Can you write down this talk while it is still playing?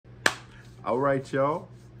All right, y'all.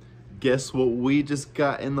 Guess what we just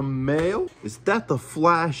got in the mail? Is that the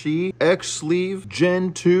FlashE X-Sleeve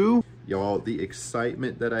Gen 2? Y'all, the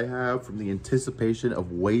excitement that I have from the anticipation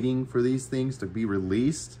of waiting for these things to be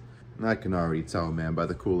released. And I can already tell, man, by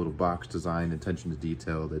the cool little box design, attention to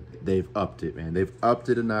detail, that they've upped it, man. They've upped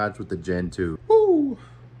it a notch with the Gen 2. Woo!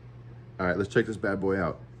 All right, let's check this bad boy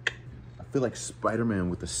out. I feel like Spider-Man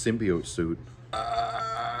with a symbiote suit.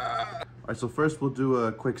 All right, so first we'll do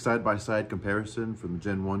a quick side-by-side comparison from the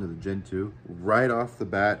Gen 1 to the Gen 2. Right off the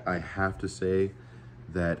bat, I have to say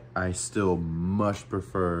that I still much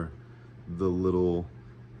prefer the little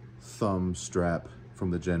thumb strap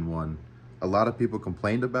from the Gen 1. A lot of people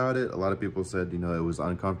complained about it. A lot of people said, you know, it was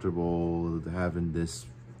uncomfortable having this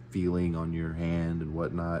feeling on your hand and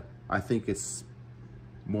whatnot. I think it's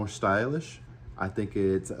more stylish. I think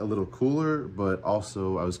it's a little cooler, but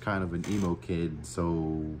also I was kind of an emo kid,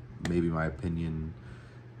 so maybe my opinion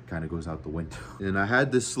kind of goes out the window. And I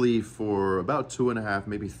had this sleeve for about 2.5,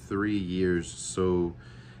 maybe 3 years, so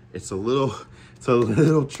it's a little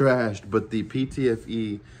trashed, but the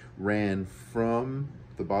PTFE ran from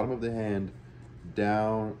the bottom of the hand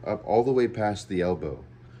down, up all the way past the elbow.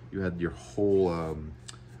 You had your whole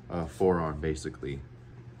forearm basically,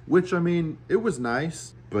 which, I mean, it was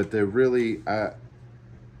nice, but I really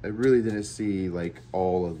didn't see like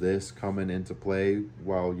all of this coming into play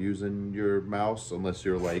while using your mouse, unless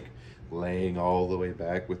you're like laying all the way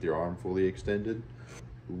back with your arm fully extended.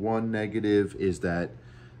 One negative is that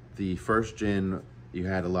the first gen, you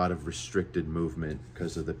had a lot of restricted movement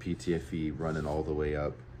because of the PTFE running all the way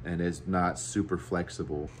up, and it's not super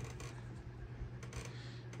flexible.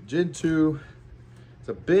 Gen 2, it's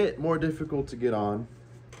a bit more difficult to get on.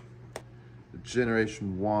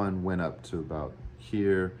 Generation 1 went up to about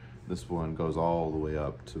here. This one goes all the way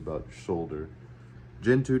up to about your shoulder.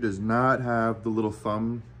 Gen 2 does not have the little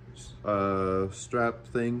thumb strap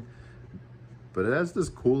thing, but it has this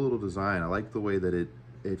cool little design. I like the way that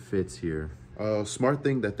it fits here. Smart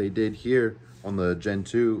thing that they did here on the Gen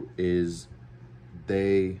 2 is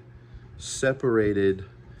they separated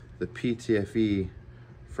the PTFE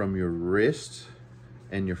from your wrist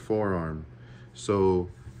and your forearm.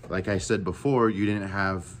 So like I said before, you didn't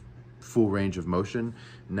have full range of motion.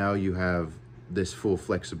 Now you have this full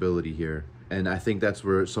flexibility here. And I think that's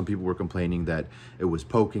where some people were complaining that it was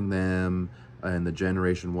poking them, and the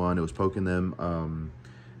Generation 1, it was poking them,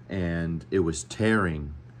 and it was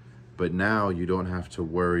tearing. But now you don't have to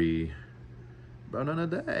worry about none of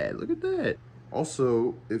that. Look at that.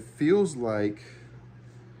 Also, it feels like,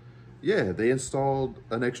 yeah, they installed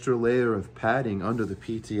an extra layer of padding under the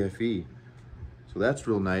PTFE. So that's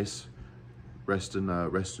real nice. Resting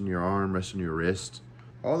your arm, resting your wrist.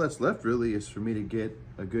 All that's left really is for me to get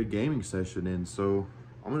a good gaming session in. So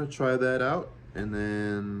I'm gonna try that out, and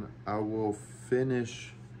then I will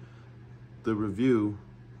finish the review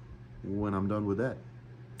when I'm done with that.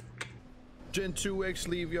 Gen 2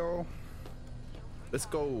 X-Sleeve, y'all. Let's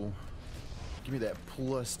go. Give me that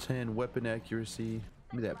 +10 weapon accuracy.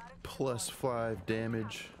 Give me that +5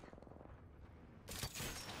 damage.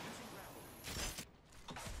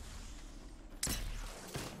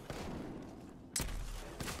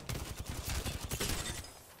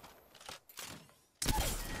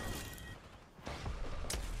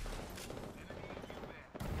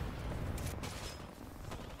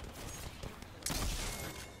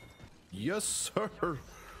 Yes, sir.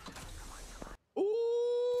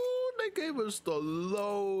 Ooh, they gave us the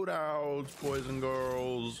loadouts, boys and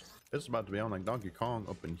girls. It's about to be on like Donkey Kong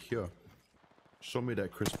up in here. Show me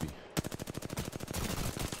that crispy.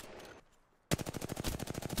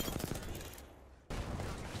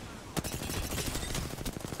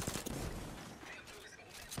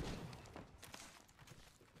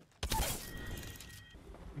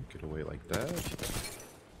 Get away like that.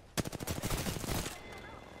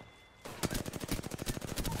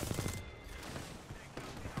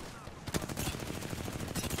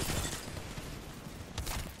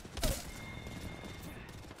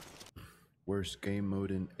 Worst game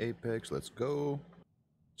mode in Apex. Let's go.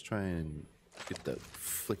 Let's try and get that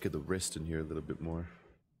flick of the wrist in here a little bit more.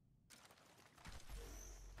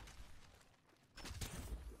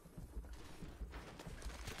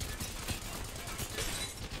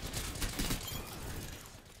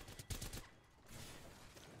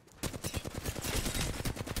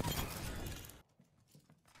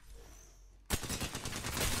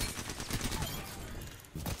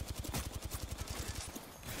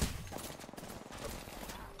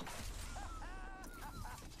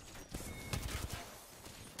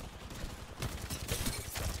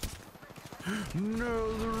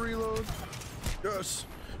 No, the reload. Yes.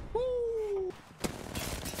 Woo.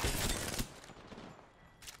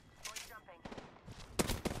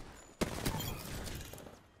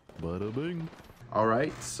 Bada bing. All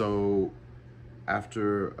right, so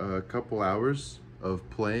after a couple hours of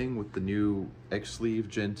playing with the new X-Sleeve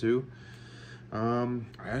Gen 2, I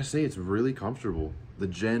gotta say it's really comfortable. The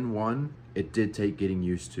Gen 1, it did take getting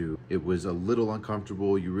used to. It was a little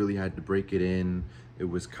uncomfortable. You really had to break it in. It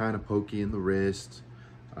was kind of pokey in the wrist,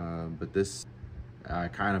 but this, I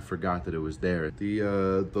kind of forgot that it was there.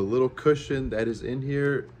 The little cushion that is in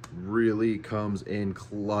here really comes in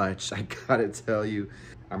clutch. I gotta tell you,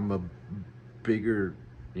 I'm a bigger,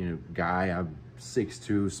 guy. I'm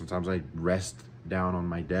 6'2". Sometimes I rest down on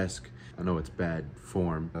my desk. I know it's bad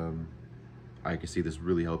form. I can see this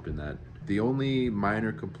really helping that. The only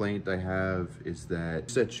minor complaint I have is that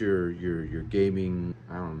set your gaming,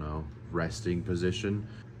 I don't know, resting position,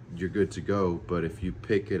 you're good to go. But if you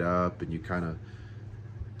pick it up and you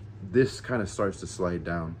this kind of starts to slide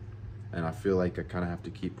down, and I feel like I kind of have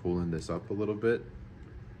to keep pulling this up a little bit.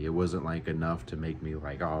 It wasn't like enough to make me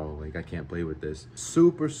like, oh, like I can't play with this.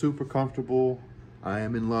 Super, super comfortable. I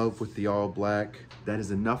am in love with the all black. That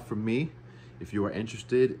is enough for me. If you are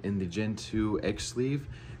interested in the Gen 2 X-Sleeve,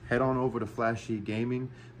 head on over to FlashE Gaming.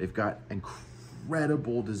 They've got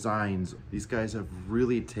incredible designs. These guys have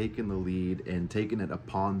really taken the lead and taken it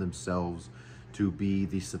upon themselves to be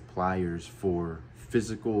the suppliers for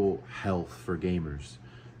physical health for gamers.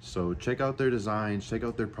 So check out their designs, check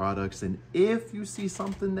out their products, and if you see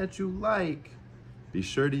something that you like, be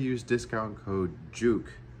sure to use discount code JUKE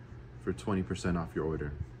for 20% off your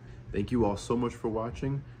order. Thank you all so much for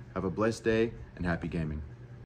watching. Have a blessed day and happy gaming.